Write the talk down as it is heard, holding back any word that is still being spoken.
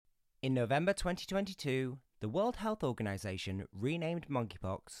In November 2022, the World Health Organization renamed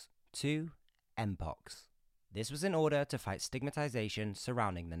monkeypox to mpox. This was in order to fight stigmatization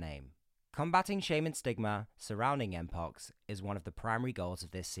surrounding the name. Combating shame and stigma surrounding mpox is one of the primary goals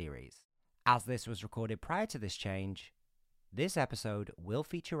of this series. As this was recorded prior to this change, this episode will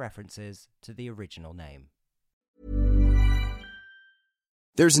feature references to the original name.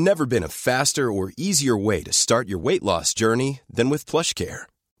 There's never been a faster or easier way to start your weight loss journey than with PlushCare.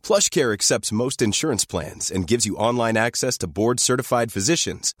 PlushCare accepts most insurance plans and gives you online access to board-certified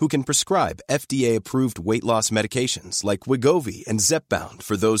physicians who can prescribe FDA-approved weight loss medications like Wegovy and Zepbound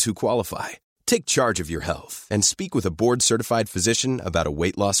for those who qualify. Take charge of your health and speak with a board-certified physician about a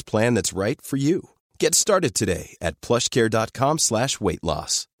weight loss plan that's right for you. Get started today at plushcare.com/weight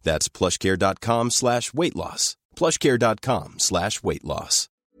loss. That's plushcare.com/weight loss. plushcare.com/weight loss.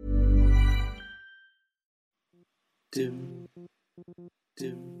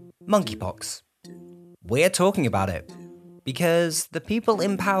 Monkeypox. We're talking about it because the people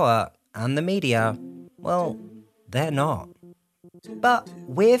in power and the media, well, they're not. But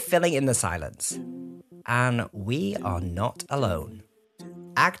we're filling in the silence, and we are not alone.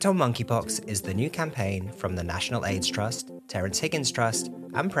 Act on Monkeypox is the new campaign from the National AIDS Trust, Terence Higgins Trust,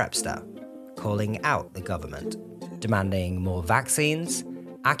 and Prepster, calling out the government, demanding more vaccines,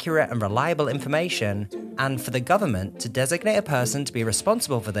 accurate and reliable information, and for the government to designate a person to be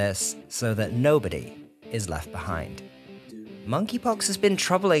responsible for this so that nobody is left behind. Monkeypox has been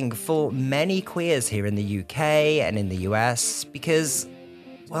troubling for many queers here in the UK and in the US because,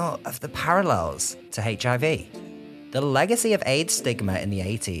 well, of the parallels to HIV. The legacy of AIDS stigma in the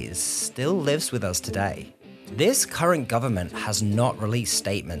 80s still lives with us today. This current government has not released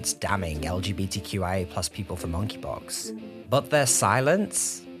statements damning LGBTQIA+ people for monkeypox, but their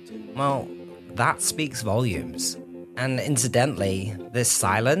silence, well, that speaks volumes. And incidentally, this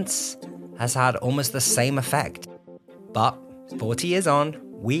silence has had almost the same effect. But 40 years on,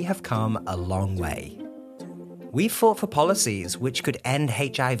 we have come a long way. We've fought for policies which could end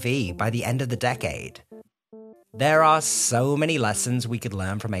HIV by the end of the decade. There are so many lessons we could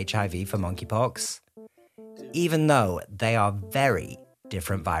learn from HIV for monkeypox, even though they are very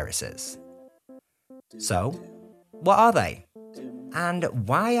different viruses. So, what are they? And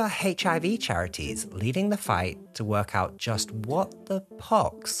why are HIV charities leading the fight to work out just what the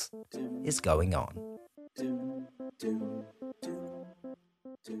pox is going on?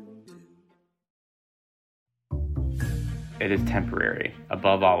 It is temporary.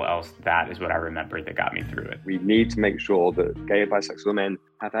 Above all else, that is what I remember that got me through it. We need to make sure that gay and bisexual men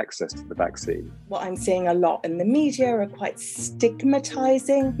have access to the vaccine. What I'm seeing a lot in the media are quite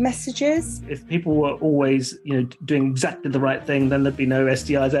stigmatizing messages. If people were always, doing exactly the right thing, then there'd be no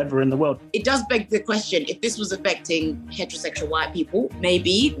STIs ever in the world. It does beg the question, if this was affecting heterosexual white people,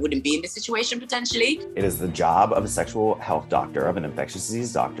 maybe wouldn't be in this situation potentially. It is the job of a sexual health doctor, of an infectious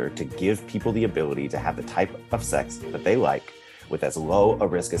disease doctor, to give people the ability to have the type of sex that they like with as low a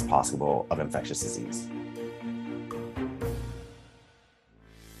risk as possible of infectious disease.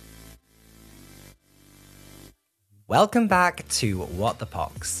 Welcome back to What the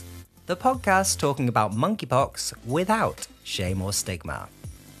Pox, the podcast talking about monkeypox without shame or stigma,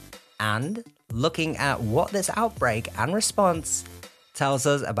 and looking at what this outbreak and response tells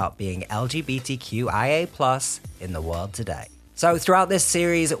us about being LGBTQIA+ in the world today. So throughout this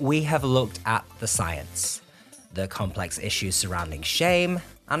series, we have looked at the science, the complex issues surrounding shame,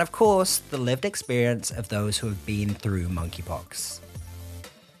 and of course, the lived experience of those who have been through monkeypox.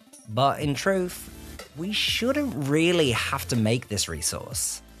 But in truth, we shouldn't really have to make this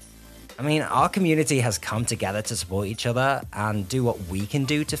resource. I mean, our community has come together to support each other and do what we can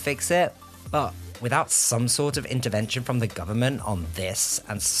do to fix it, but without some sort of intervention from the government on this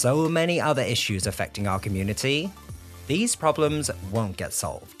and so many other issues affecting our community, these problems won't get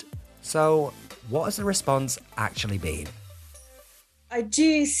solved. So, what has the response actually been? I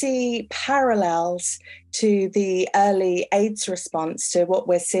do see parallels to the early AIDS response to what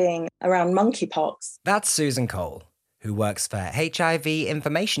we're seeing around monkeypox. That's Susan Cole, who works for HIV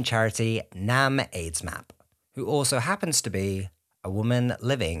information charity NAM AIDS Map, who also happens to be a woman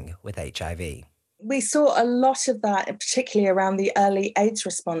living with HIV. We saw a lot of that, particularly around the early AIDS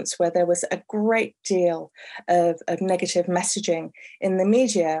response, where there was a great deal of negative messaging in the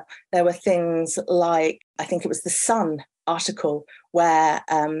media. There were things like, I think it was the Sun article, where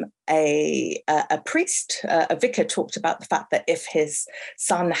a priest, a vicar, talked about the fact that if his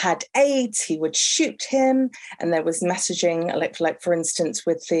son had AIDS, he would shoot him. And there was messaging, like for instance,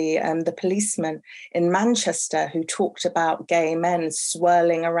 with the policeman in Manchester who talked about gay men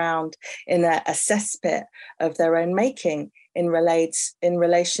swirling around in a cesspit of their own making in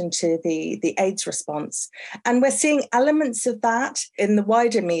relation to the AIDS response. And we're seeing elements of that in the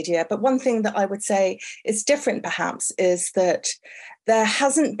wider media. But one thing that I would say is different perhaps is that there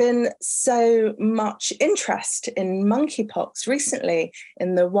hasn't been so much interest in monkeypox recently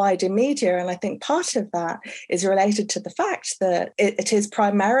in the wider media. And I think part of that is related to the fact that it is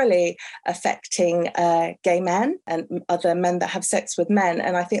primarily affecting gay men and other men that have sex with men.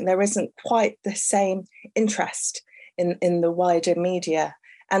 And I think there isn't quite the same interest in the wider media.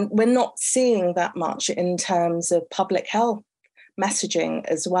 And we're not seeing that much in terms of public health messaging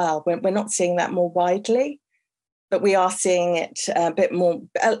as well. We're not seeing that more widely. But we are seeing it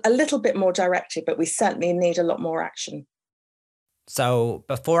a little bit more directly, but we certainly need a lot more action. So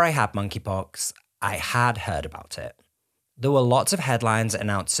before I had monkeypox, I had heard about it. There were lots of headlines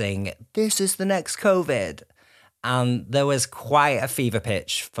announcing, this is the next COVID. And there was quite a fever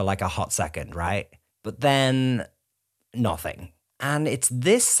pitch for like a hot second, right? But then nothing. And it's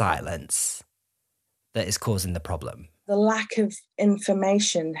this silence that is causing the problem. The lack of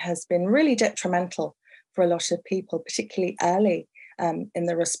information has been really detrimental for a lot of people, particularly early in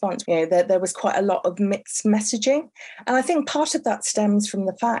the response. There was quite a lot of mixed messaging. And I think part of that stems from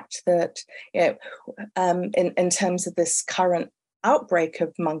the fact that, in terms of this current outbreak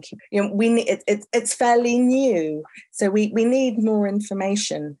of monkey, it's fairly new. So we need more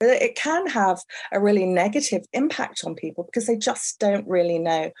information. But it can have a really negative impact on people because they just don't really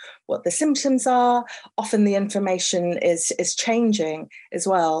know what the symptoms are. Often the information is changing as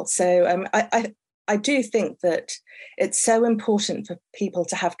well. So I do think that it's so important for people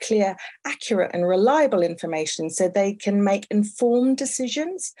to have clear, accurate and reliable information so they can make informed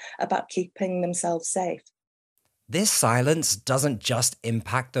decisions about keeping themselves safe. This silence doesn't just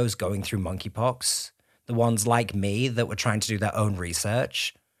impact those going through monkeypox, the ones like me that were trying to do their own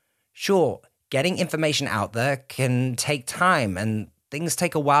research. Sure, getting information out there can take time and things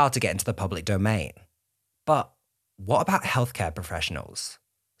take a while to get into the public domain. But what about healthcare professionals?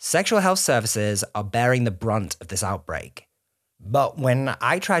 Sexual health services are bearing the brunt of this outbreak. But when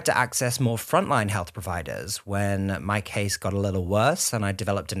I tried to access more frontline health providers, when my case got a little worse and I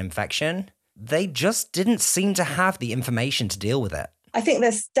developed an infection, they just didn't seem to have the information to deal with it. I think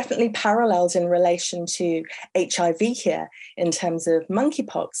there's definitely parallels in relation to HIV here in terms of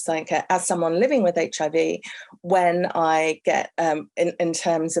monkeypox. Like as someone living with HIV, when I get, in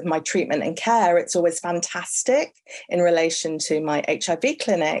terms of my treatment and care, it's always fantastic in relation to my HIV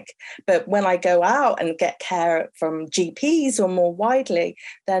clinic. But when I go out and get care from GPs or more widely,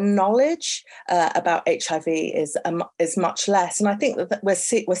 their knowledge about HIV is much less. And I think that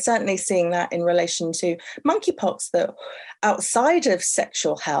we're certainly seeing that in relation to monkeypox, that outside of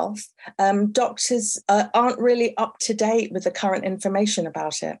sexual health, doctors aren't really up to date with the current information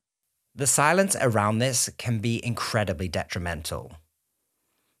about it. The silence around this can be incredibly detrimental.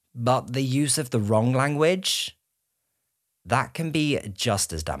 But the use of the wrong language, that can be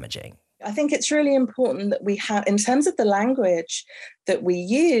just as damaging. I think it's really important that we have, in terms of the language that we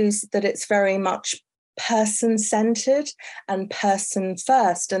use, that it's very much person-centered and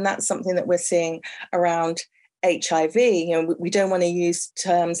person-first. And that's something that we're seeing around HIV. We don't want to use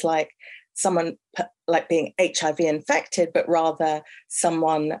terms like someone like being HIV infected, but rather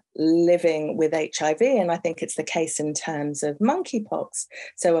someone living with HIV. And I think it's the case in terms of monkeypox.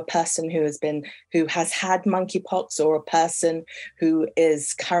 So a person who has had monkeypox, or a person who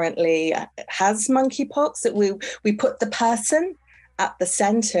is currently has monkeypox, that we put the person at the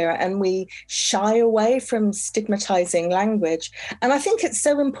center and we shy away from stigmatizing language. And I think it's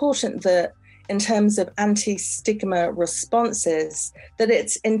so important that in terms of anti-stigma responses, that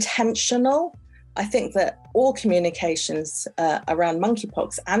it's intentional. I think that all communications around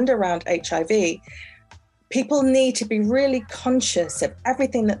monkeypox and around HIV, people need to be really conscious of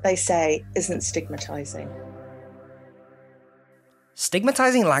everything that they say isn't stigmatizing.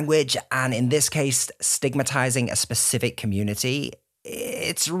 Stigmatizing language, and in this case, stigmatizing a specific community,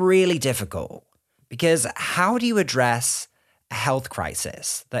 it's really difficult. Because how do you address a health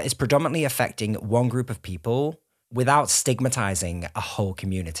crisis that is predominantly affecting one group of people without stigmatizing a whole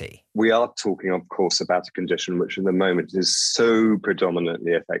community? We are talking, of course, about a condition which at the moment is so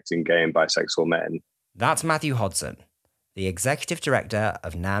predominantly affecting gay and bisexual men. That's Matthew Hodson, the executive director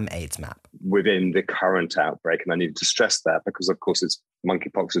of NAM AIDS Map. Within the current outbreak, and I need to stress that because, of course,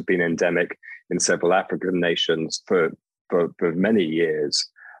 monkeypox has been endemic in several African nations for many years.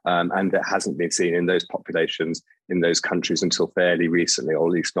 And it hasn't been seen in those populations in those countries until fairly recently, or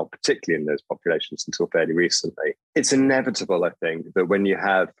at least not particularly in those populations until fairly recently. It's inevitable, I think, that when you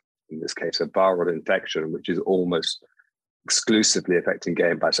have, in this case, a viral infection, which is almost exclusively affecting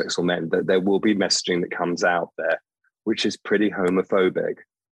gay and bisexual men, that there will be messaging that comes out there which is pretty homophobic.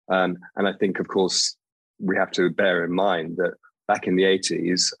 And I think, of course, we have to bear in mind that back in the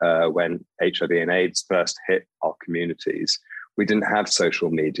 80s, when HIV and AIDS first hit our communities, we didn't have social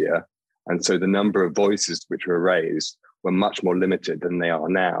media. And so the number of voices which were raised were much more limited than they are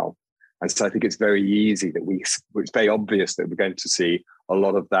now. And so I think it's very easy that it's very obvious that we're going to see a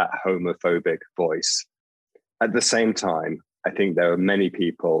lot of that homophobic voice. At the same time, I think there are many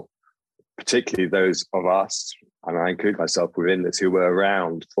people, particularly those of us, and I include myself within this, who were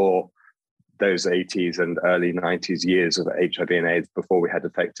around for those 80s and early 90s years of HIV and AIDS before we had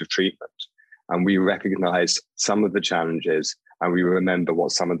effective treatment. And we recognize some of the challenges, and we remember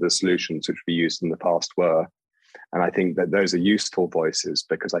what some of the solutions which we used in the past were. And I think that those are useful voices,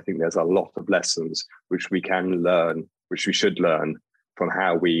 because I think there's a lot of lessons which we can learn, which we should learn from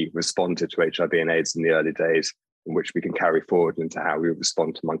how we responded to HIV and AIDS in the early days, and which we can carry forward into how we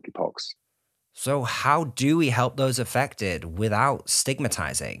respond to monkeypox. So how do we help those affected without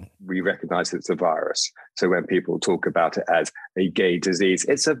stigmatizing? We recognize it's a virus. So when people talk about it as a gay disease,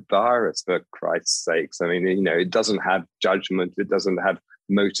 it's a virus, for Christ's sakes. I mean, it doesn't have judgment. It doesn't have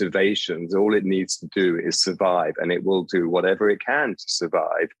motivations. All it needs to do is survive, and it will do whatever it can to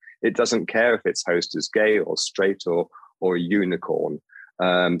survive. It doesn't care if its host is gay or straight or a unicorn.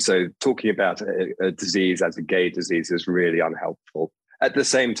 So talking about a disease as a gay disease is really unhelpful. At the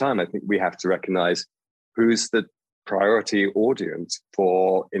same time, I think we have to recognize who's the priority audience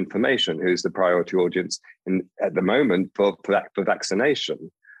for information, who's the priority audience at the moment for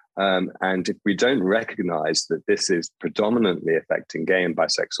vaccination. And if we don't recognize that this is predominantly affecting gay and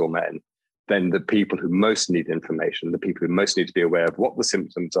bisexual men, then the people who most need information, the people who most need to be aware of what the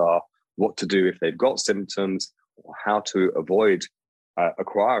symptoms are, what to do if they've got symptoms, or how to avoid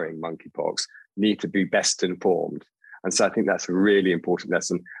acquiring monkeypox, need to be best informed. And so I think that's a really important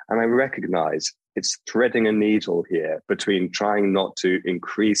lesson. And I recognize it's threading a needle here between trying not to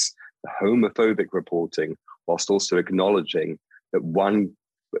increase the homophobic reporting, whilst also acknowledging that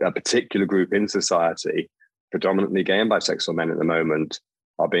a particular group in society, predominantly gay and bisexual men at the moment,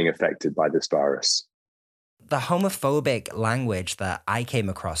 are being affected by this virus. The homophobic language that I came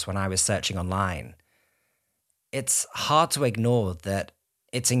across when I was searching online, it's hard to ignore that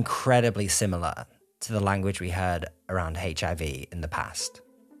it's incredibly similar to the language we heard around HIV in the past.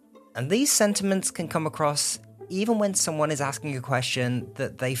 And these sentiments can come across even when someone is asking a question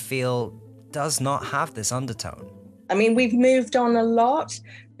that they feel does not have this undertone. I mean, we've moved on a lot,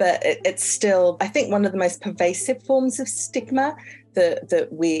 but it's still, I think, one of the most pervasive forms of stigma that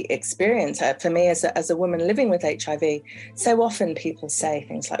we experience. For me, as a woman living with HIV, so often people say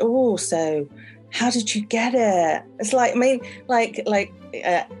things like, "Oh, so how did you get it?" It's like, I mean,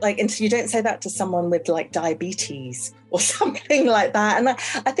 and you don't say that to someone with like diabetes or something like that. And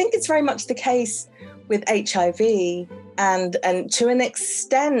I think it's very much the case with HIV and to an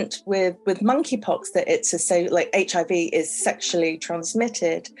extent with monkeypox, that it's HIV is sexually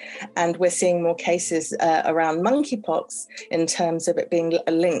transmitted, and we're seeing more cases around monkeypox in terms of it being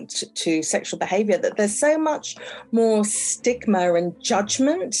linked to sexual behavior, that there's so much more stigma and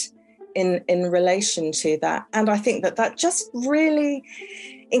judgment in relation to that. And I think that just really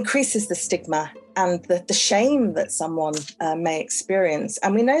increases the stigma and the shame that someone may experience.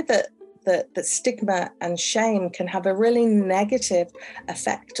 And we know that stigma and shame can have a really negative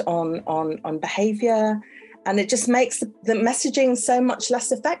effect on behavior, and it just makes the messaging so much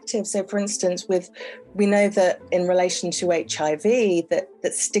less effective. So, for instance, we know that in relation to HIV,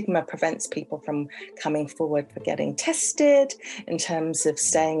 that stigma prevents people from coming forward for getting tested, in terms of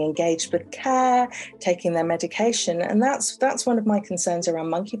staying engaged with care, taking their medication. And that's one of my concerns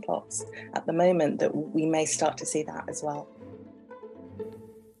around monkeypox at the moment, that we may start to see that as well.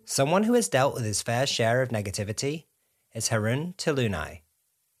 Someone who has dealt with his fair share of negativity is Harun Tilunai,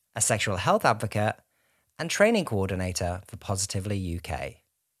 a sexual health advocate and training coordinator for Positively UK.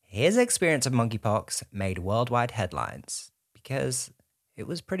 His experience of monkeypox made worldwide headlines because it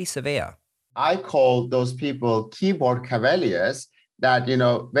was pretty severe. I call those people keyboard cavaliers, that,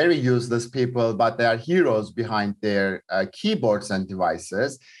 very useless people, but they are heroes behind their keyboards and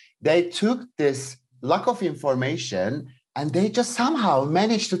devices. They took this lack of information and they just somehow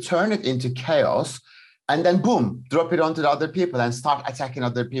managed to turn it into chaos, and then boom, drop it onto the other people and start attacking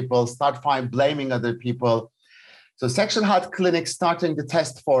other people, start blaming other people. So sexual health clinics starting to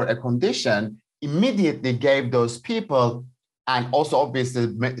test for a condition immediately gave those people, and also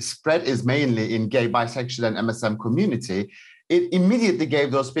obviously spread is mainly in gay, bisexual and MSM community, it immediately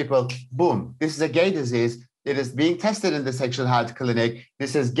gave those people, boom, this is a gay disease. It is being tested in the sexual health clinic.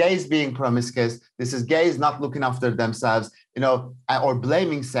 This is gays being promiscuous. This is gays not looking after themselves, or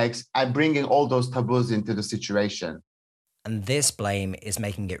blaming sex and bringing all those taboos into the situation. And this blame is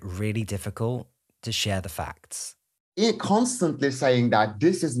making it really difficult to share the facts. Constantly saying that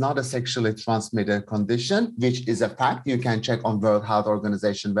this is not a sexually transmitted condition, which is a fact. You can check on World Health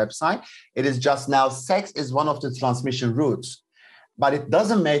Organization website. It is just now sex is one of the transmission routes, but it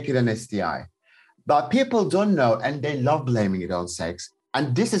doesn't make it an STI. But people don't know, and they love blaming it on sex.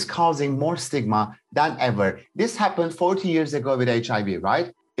 And this is causing more stigma than ever. This happened 40 years ago with HIV,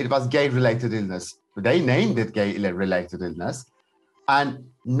 right? It was gay-related illness. They named it gay-related illness. And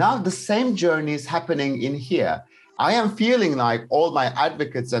now the same journey is happening in here. I am feeling like all my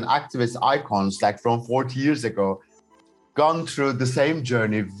advocates and activist icons, like from 40 years ago, gone through the same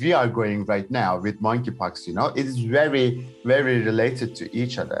journey we are going right now with monkeypox. It is very, very related to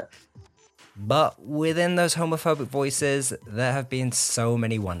each other. But within those homophobic voices, there have been so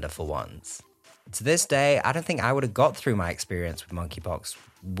many wonderful ones. To this day, I don't think I would have got through my experience with monkeypox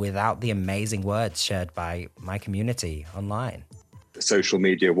without the amazing words shared by my community online. Social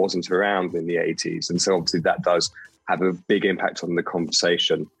media wasn't around in the 80s, and so obviously that does have a big impact on the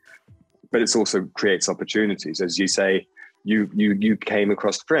conversation. But it also creates opportunities. As you say, you came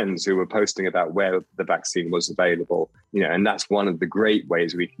across friends who were posting about where the vaccine was available, and that's one of the great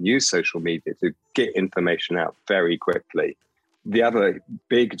ways we can use social media to get information out very quickly. The other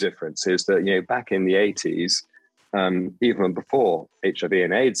big difference is that, back in the 80s, even before HIV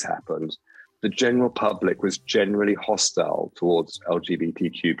and AIDS happened, the general public was generally hostile towards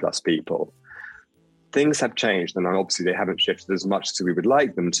LGBTQ plus people. Things have changed, and obviously they haven't shifted as much as we would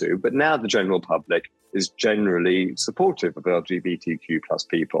like them to, but now the general public is generally supportive of LGBTQ plus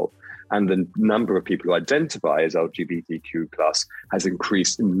people. And the number of people who identify as LGBTQ plus has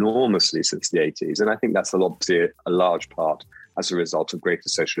increased enormously since the 80s. And I think that's obviously a large part as a result of greater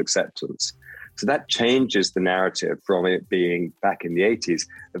social acceptance. So that changes the narrative from it being, back in the 80s,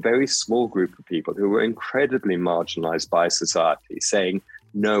 a very small group of people who were incredibly marginalized by society, saying,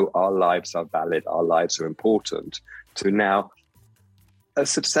 no, our lives are valid, our lives are important, to now a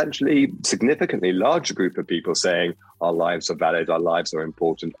significantly larger group of people saying our lives are valid, our lives are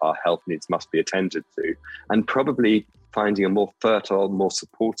important, our health needs must be attended to, and probably finding a more fertile, more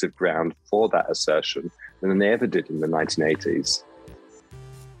supportive ground for that assertion than they ever did in the 1980s.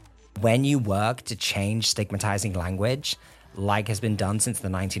 When you work to change stigmatizing language, like has been done since the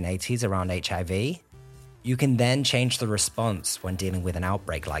 1980s around HIV, you can then change the response when dealing with an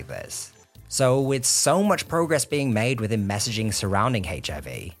outbreak like this. So with so much progress being made within messaging surrounding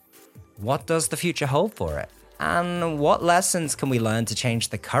HIV, what does the future hold for it? And what lessons can we learn to change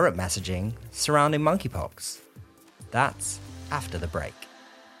the current messaging surrounding monkeypox? That's after the break.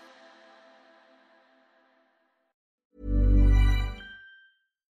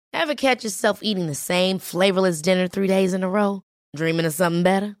 Ever catch yourself eating the same flavorless dinner 3 days in a row? Dreaming of something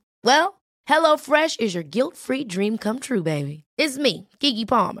better? Well, HelloFresh is your guilt-free dream come true, baby. It's me, Keke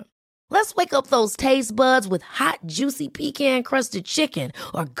Palmer. Let's wake up those taste buds with hot, juicy pecan-crusted chicken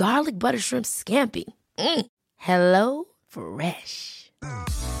or garlic butter shrimp scampi. Hello Fresh.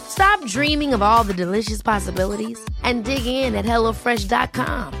 Stop dreaming of all the delicious possibilities and dig in at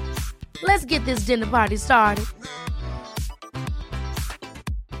HelloFresh.com. Let's get this dinner party started.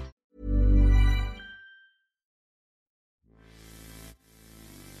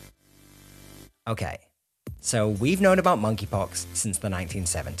 Okay, so we've known about monkeypox since the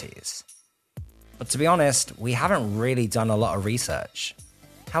 1970s. But to be honest, we haven't really done a lot of research.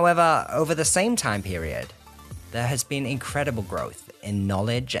 However, over the same time period, there has been incredible growth in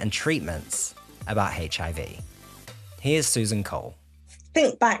knowledge and treatments about HIV. Here's Susan Cole.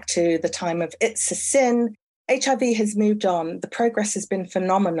 Think back to the time of It's a Sin. HIV has moved on. The progress has been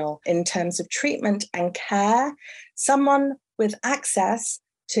phenomenal in terms of treatment and care. Someone with access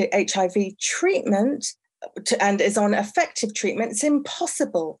to HIV treatment and is on effective treatment, it's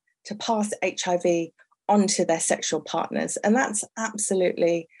impossible to pass HIV onto their sexual partners. And that's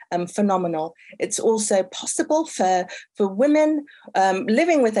absolutely phenomenal. It's also possible for women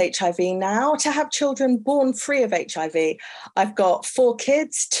living with HIV now to have children born free of HIV. I've got 4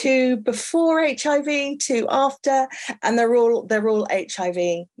 kids, 2 before HIV, 2 after, and they're all HIV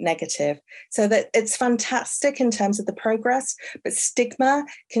negative. So that it's fantastic in terms of the progress, but stigma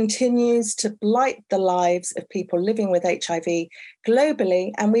continues to blight the lives of people living with HIV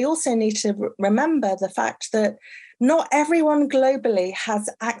globally. And we also need to remember the fact that not everyone globally has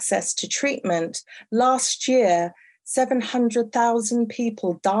access to treatment. Last year, 700,000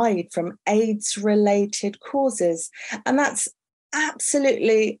 people died from AIDS-related causes, and that's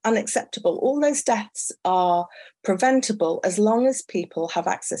absolutely unacceptable. All those deaths are preventable as long as people have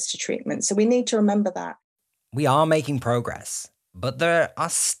access to treatment. So we need to remember that. We are making progress, but there are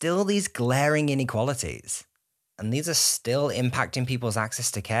still these glaring inequalities. and these are still impacting people's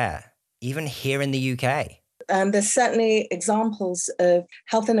access to care, even here in the UK. There's certainly examples of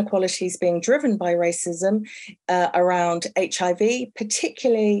health inequalities being driven by racism around HIV,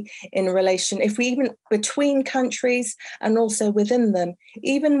 particularly in relation, if we even between countries and also within them.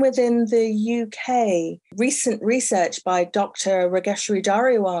 Even within the UK, recent research by Dr. Rageshri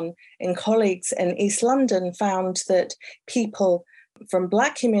Dariwan and colleagues in East London found that people from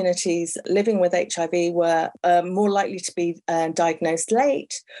Black communities living with HIV were more likely to be diagnosed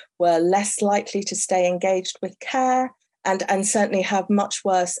late, were less likely to stay engaged with care, and certainly have much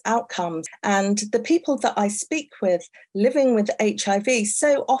worse outcomes. And the people that I speak with living with HIV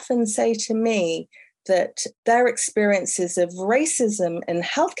so often say to me that their experiences of racism in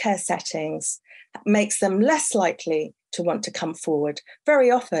healthcare settings makes them less likely to want to come forward.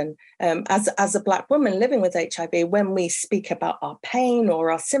 Very often, as a Black woman living with HIV, when we speak about our pain or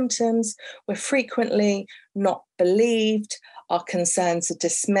our symptoms, we're frequently not believed, our concerns are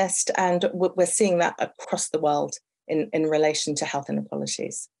dismissed, and we're seeing that across the world in relation to health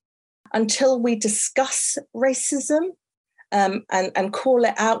inequalities. Until we discuss racism, and call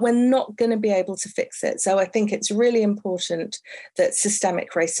it out, we're not going to be able to fix it. So I think it's really important that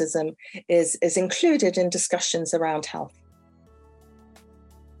systemic racism is included in discussions around health.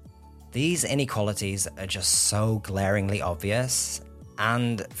 These inequalities are just so glaringly obvious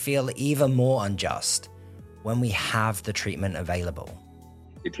and feel even more unjust when we have the treatment available.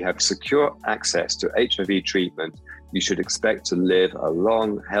 If you have secure access to HIV treatment, you should expect to live a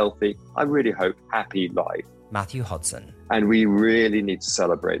long, healthy, I really hope, happy life. Matthew Hodson. And we really need to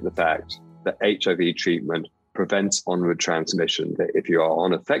celebrate the fact that HIV treatment prevents onward transmission. That if you are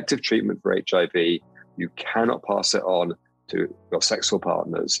on effective treatment for HIV, you cannot pass it on to your sexual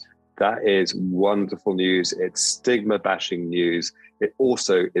partners. That is wonderful news. It's stigma-bashing news. It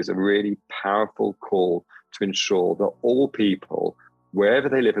also is a really powerful call to ensure that all people, wherever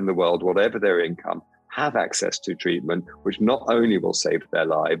they live in the world, whatever their income, have access to treatment, which not only will save their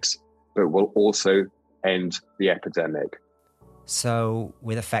lives, but will also end the epidemic. So,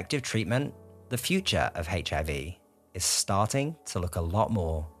 with effective treatment, the future of HIV is starting to look a lot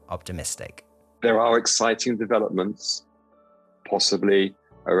more optimistic. There are exciting developments, possibly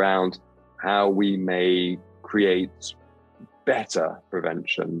around how we may create better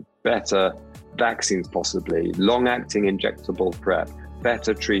prevention, better vaccines possibly, long-acting injectable PrEP,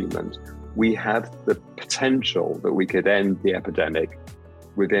 better treatment. We have the potential that we could end the epidemic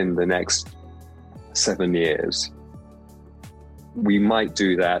within the next 7 years. We might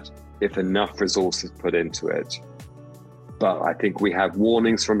do that if enough resources put into it. But I think we have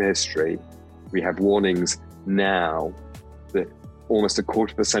warnings from history. We have warnings now that almost a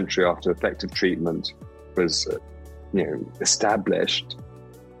quarter of a century after effective treatment was established,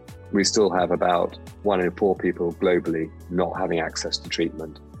 we still have about 1 in 4 people globally not having access to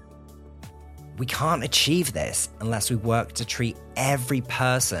treatment. We can't achieve this unless we work to treat every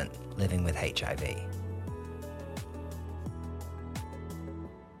person living with HIV.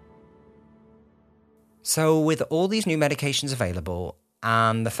 So with all these new medications available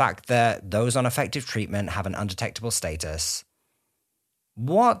and the fact that those on effective treatment have an undetectable status,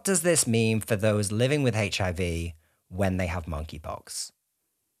 what does this mean for those living with HIV when they have monkeypox?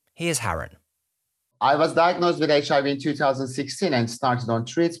 Here's Harren. I was diagnosed with HIV in 2016 and started on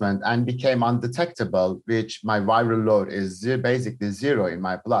treatment and became undetectable, which my viral load is basically zero in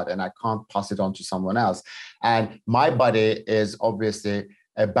my blood and I can't pass it on to someone else. And my body is obviously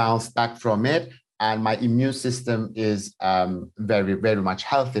bounced back from it and my immune system is very, very much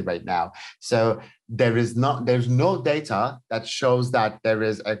healthy right now. So there's no data that shows that there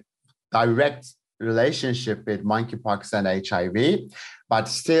is a direct relationship with monkeypox and HIV, but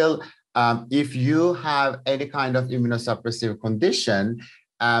still, if you have any kind of immunosuppressive condition,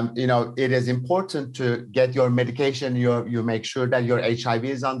 it is important to get your medication. You make sure that your HIV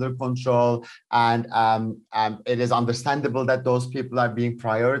is under control, and it is understandable that those people are being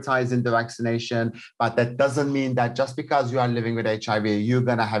prioritized in the vaccination. But that doesn't mean that just because you are living with HIV, you're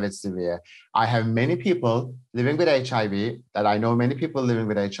gonna have it severe. I have many people living with HIV that I know. Many people living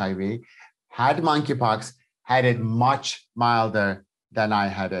with HIV had monkeypox, had it much milder than I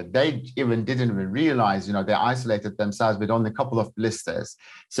had it. They didn't even realize, they isolated themselves with only a couple of blisters.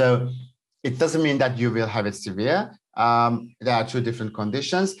 So it doesn't mean that you will have it severe. There are two different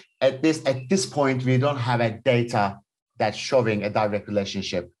conditions. At this point, we don't have a data that's showing a direct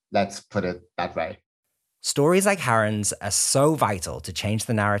relationship. Let's put it that way. Stories like Harren's are so vital to change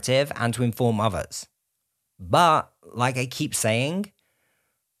the narrative and to inform others. But, like I keep saying,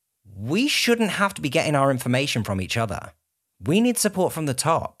 we shouldn't have to be getting our information from each other. We need support from the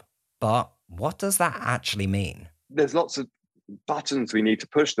top, but what does that actually mean? there's lots of buttons we need to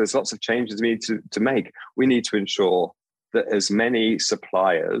push. There's lots of changes we need to make. We need to ensure that as many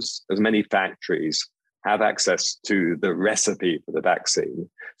suppliers, as many factories have access to the recipe for the vaccine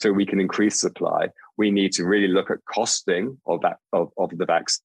so we can increase supply. We need to really look at costing of the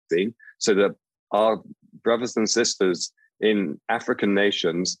vaccine so that our brothers and sisters in African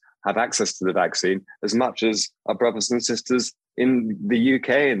nations have access to the vaccine as much as our brothers and sisters in the UK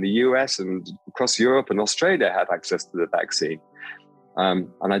and the US and across Europe and Australia have access to the vaccine.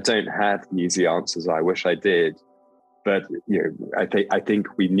 And I don't have the easy answers. I wish I did. But I think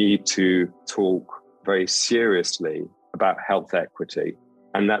we need to talk very seriously about health equity.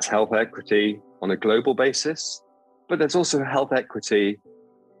 And that's health equity on a global basis, but there's also health equity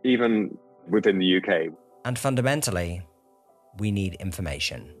even within the UK. And fundamentally, we need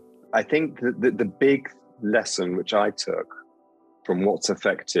information. I think that the big lesson which I took from what's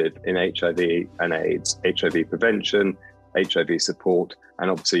effective in HIV and AIDS, HIV prevention, HIV support,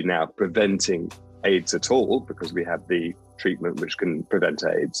 and obviously now preventing AIDS at all, because we have the treatment which can prevent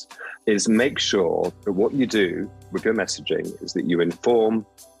AIDS, is make sure that what you do with your messaging is that you inform,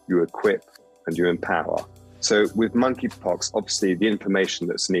 you equip, and you empower. So with monkeypox, obviously the information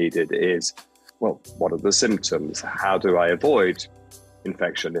that's needed is, well, what are the symptoms? How do I avoid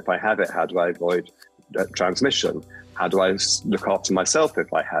infection? If I have it, how do I avoid transmission? How do I look after myself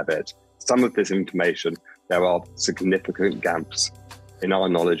if I have it? Some of this information, there are significant gaps in our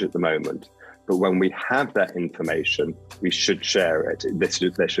knowledge at the moment. But when we have that information, we should share it.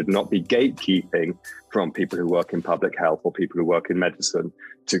 There should not be gatekeeping from people who work in public health or people who work in medicine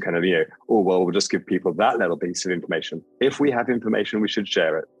to kind of, we'll just give people that little piece of information. If we have information, we should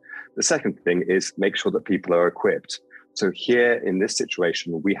share it. The second thing is make sure that people are equipped. So here in this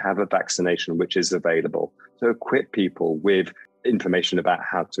situation, we have a vaccination which is available. So equip people with information about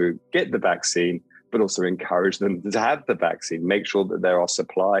how to get the vaccine, but also encourage them to have the vaccine. Make sure that there are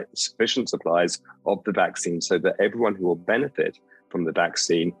sufficient supplies of the vaccine so that everyone who will benefit from the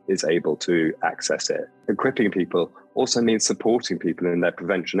vaccine is able to access it. Equipping people also means supporting people in their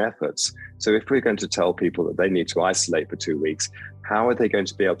prevention efforts. So if we're going to tell people that they need to isolate for 2 weeks, how are they going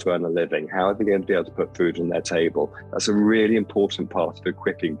to be able to earn a living? How are they going to be able to put food on their table? That's a really important part of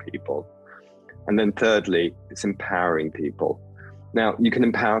equipping people. And then thirdly, it's empowering people. Now, you can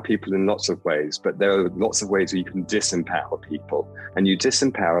empower people in lots of ways, but there are lots of ways where you can disempower people. And you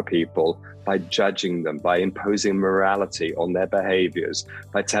disempower people by judging them, by imposing morality on their behaviors,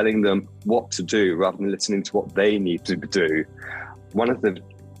 by telling them what to do rather than listening to what they need to do. One of the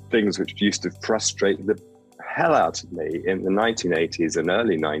things which used to frustrate the hell out of me in the 1980s and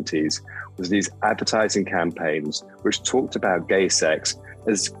early 90s was these advertising campaigns which talked about gay sex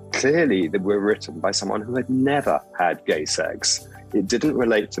as clearly they were written by someone who had never had gay sex. It didn't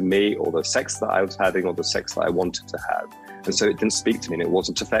relate to me or the sex that I was having or the sex that I wanted to have. And so it didn't speak to me and it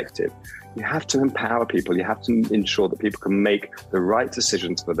wasn't effective. You have to empower people. You have to ensure that people can make the right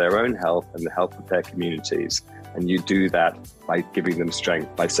decisions for their own health and the health of their communities. And you do that by giving them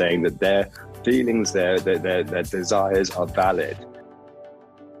strength, by saying that their feelings, their desires are valid.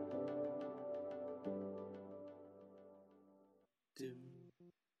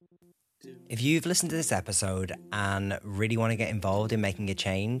 If you've listened to this episode and really want to get involved in making a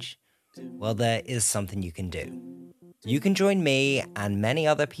change, well, there is something you can do. You can join me and many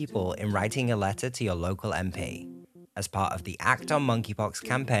other people in writing a letter to your local MP as part of the Act on Monkeypox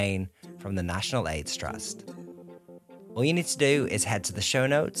campaign from the National AIDS Trust. All you need to do is head to the show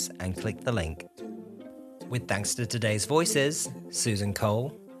notes and click the link. With thanks to today's voices, Susan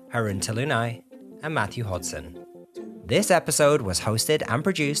Cole, Harun Talunai, and Matthew Hodson. This episode was hosted and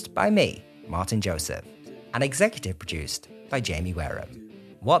produced by me, Martin Joseph, and executive produced by Jamie Wareham.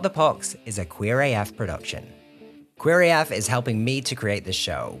 What the Pox is a Queer AF production. Queer AF is helping me to create this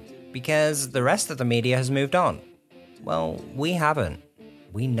show because the rest of the media has moved on. Well, we haven't.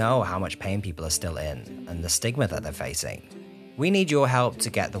 We know how much pain people are still in and the stigma that they're facing. We need your help to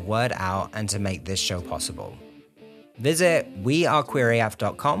get the word out and to make this show possible. Visit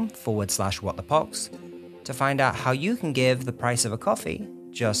wearequeeraf.com/whatthepox to find out how you can give the price of a coffee,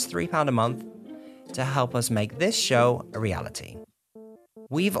 just £3 a month, to help us make this show a reality.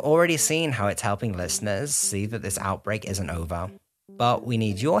 We've already seen how it's helping listeners see that this outbreak isn't over, but we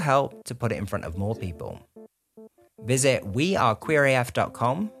need your help to put it in front of more people. Visit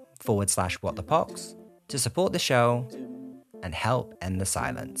wearequeeraf.com/whatthepox to support the show and help end the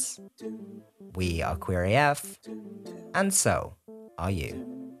silence. We are Queer AF, and so are you.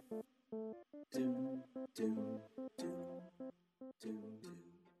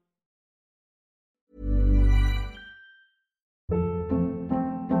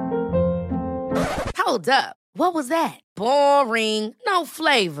 Hold up. What was that? Boring. No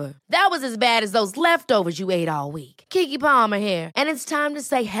flavor. That was as bad as those leftovers you ate all week. Keke Palmer here, and it's time to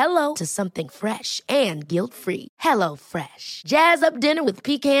say hello to something fresh and guilt-free. Hello Fresh. Jazz up dinner with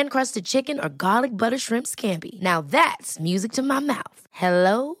pecan-crusted chicken or garlic butter shrimp scampi. Now that's music to my mouth.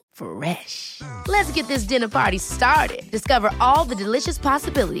 Hello Fresh. Let's get this dinner party started. Discover all the delicious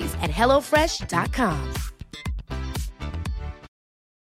possibilities at hellofresh.com.